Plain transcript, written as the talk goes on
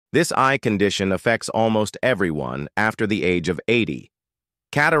This eye condition affects almost everyone after the age of 80.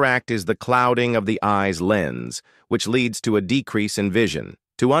 Cataract is the clouding of the eye's lens, which leads to a decrease in vision.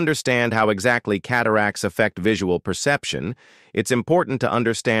 To understand how exactly cataracts affect visual perception, it's important to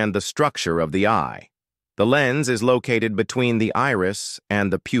understand the structure of the eye. The lens is located between the iris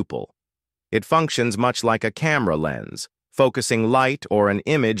and the pupil. It functions much like a camera lens, focusing light or an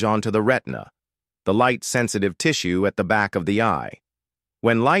image onto the retina, the light-sensitive tissue at the back of the eye.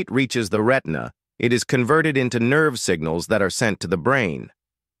 When light reaches the retina, it is converted into nerve signals that are sent to the brain.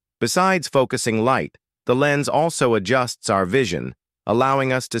 Besides focusing light, the lens also adjusts our vision,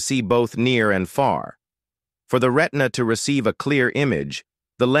 allowing us to see both near and far. For the retina to receive a clear image,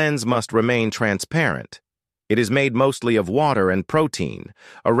 the lens must remain transparent. It is made mostly of water and protein,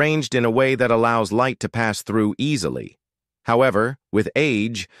 arranged in a way that allows light to pass through easily. However, with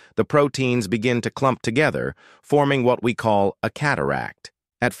age, the proteins begin to clump together, forming what we call a cataract.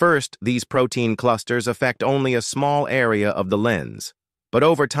 At first, these protein clusters affect only a small area of the lens, but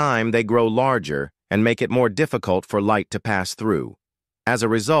over time they grow larger and make it more difficult for light to pass through. As a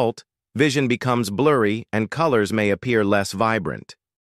result, vision becomes blurry and colors may appear less vibrant.